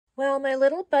Well, my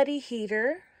little buddy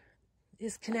heater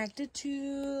is connected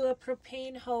to a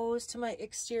propane hose to my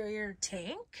exterior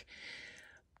tank,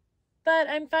 but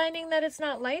I'm finding that it's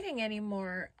not lighting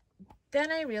anymore.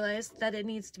 Then I realized that it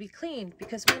needs to be cleaned,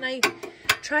 because when I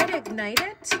try to ignite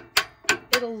it,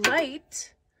 it'll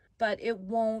light, but it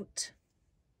won't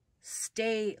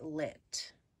stay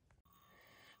lit.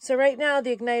 So right now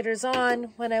the igniter's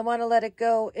on. When I want to let it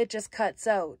go, it just cuts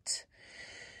out.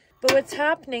 But what's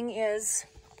happening is,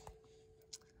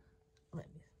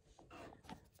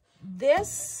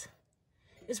 this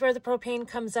is where the propane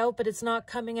comes out, but it's not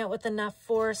coming out with enough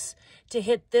force to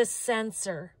hit this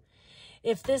sensor.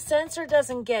 If this sensor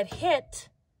doesn't get hit,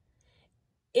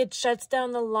 it shuts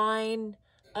down the line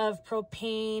of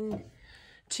propane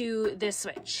to this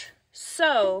switch.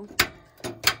 So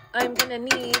I'm gonna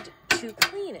need to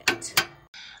clean it.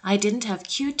 I didn't have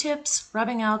Q-tips,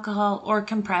 rubbing alcohol, or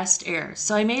compressed air,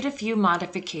 so I made a few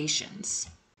modifications.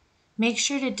 Make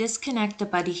sure to disconnect the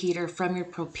buddy heater from your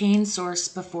propane source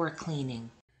before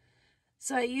cleaning.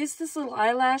 So I used this little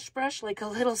eyelash brush, like a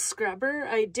little scrubber.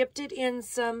 I dipped it in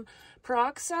some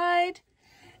peroxide,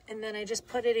 and then I just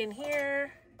put it in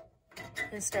here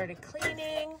and started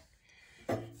cleaning.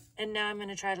 And now I'm going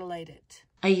to try to light it.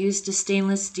 I used a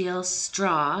stainless steel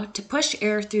straw to push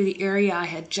air through the area I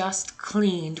had just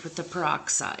cleaned with the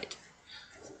peroxide.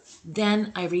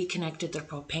 Then I reconnected the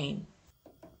propane.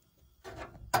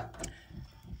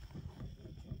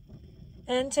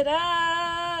 And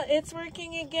ta-da! It's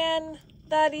working again.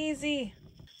 That easy.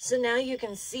 So now you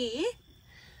can see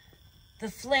the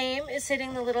flame is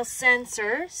hitting the little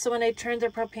sensor. So when I turned the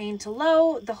propane to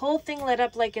low, the whole thing lit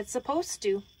up like it's supposed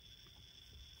to.